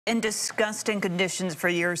In disgusting conditions for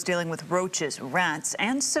years, dealing with roaches, rats,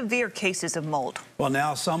 and severe cases of mold. Well,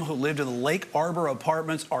 now some who lived in the Lake Arbor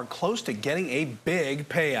Apartments are close to getting a big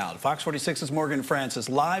payout. Fox 46's Morgan Francis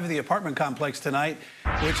live at the apartment complex tonight,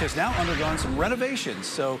 which has now undergone some renovations.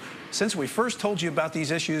 So since we first told you about these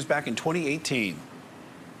issues back in 2018.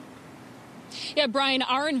 Yeah, Brian,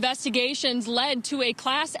 our investigations led to a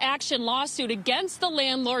class action lawsuit against the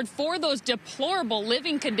landlord for those deplorable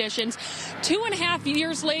living conditions. 2.5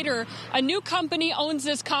 years later, a new company owns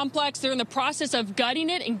this complex. They're in the process of gutting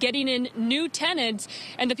it and getting in new tenants.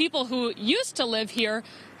 And the people who used to live here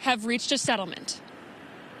have reached a settlement.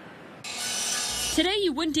 Today,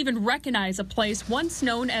 you wouldn't even recognize a place once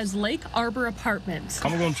known as Lake Arbor Apartments.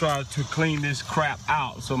 I'm going to try to clean this crap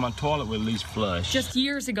out so my toilet will at least flush. Just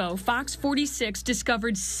years ago, Fox 46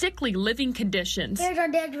 discovered sickly living conditions. Here's our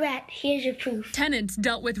dead rat. Here's your proof. Tenants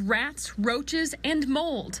dealt with rats, roaches, and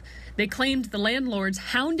mold. They claimed the landlords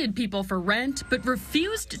hounded people for rent, but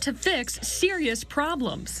refused to fix serious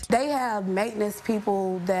problems. They have maintenance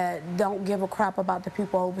people that don't give a crap about the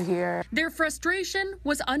people over here. Their frustration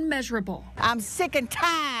was unmeasurable. I'm sick and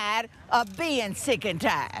tired of being sick and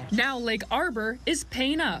tired. Now Lake Arbor is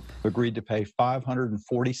paying up. Agreed to pay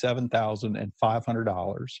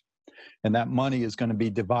 $547,500, and that money is going to be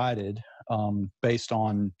divided based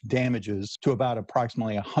on damages to about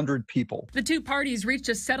approximately 100 people. The two parties reached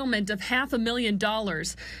a settlement of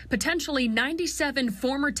 $500,000. Potentially 97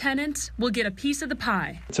 former tenants will get a piece of the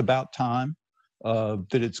pie. It's about time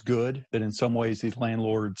that it's good that in some ways these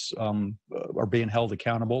landlords are being held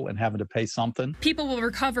accountable and having to pay something. People will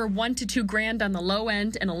recover $1 to $2 grand on the low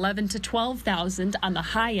end and $11,000 to $12,000 on the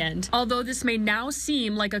high end. Although this may now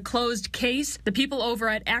seem like a closed case, the people over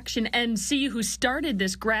at Action NC who started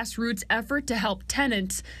this grassroots effort to help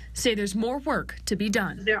tenants say there's more work to be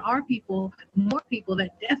done. There are more people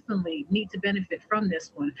that definitely need to benefit from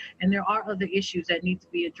this one, and there are other issues that need to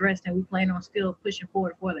be addressed, and we plan on still pushing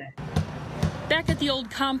forward for that. Back at the old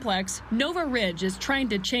complex, Nova Ridge is trying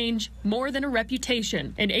to change more than a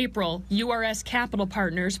reputation. In April, URS Capital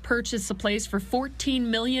Partners purchased the place for $14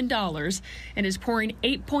 million and is pouring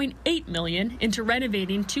 $8.8 million into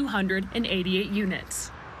renovating 288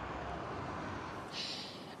 units.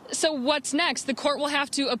 So what's next? The court will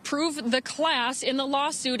have to approve the class in the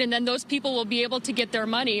lawsuit, and then those people will be able to get their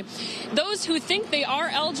money. Those who think they are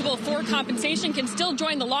eligible for compensation can still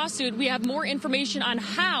join the lawsuit. We have more information on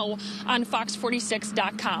how on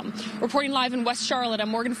fox46.com. Reporting live in West Charlotte, I'm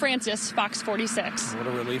Morgan Francis, Fox 46. What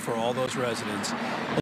a relief for all those residents.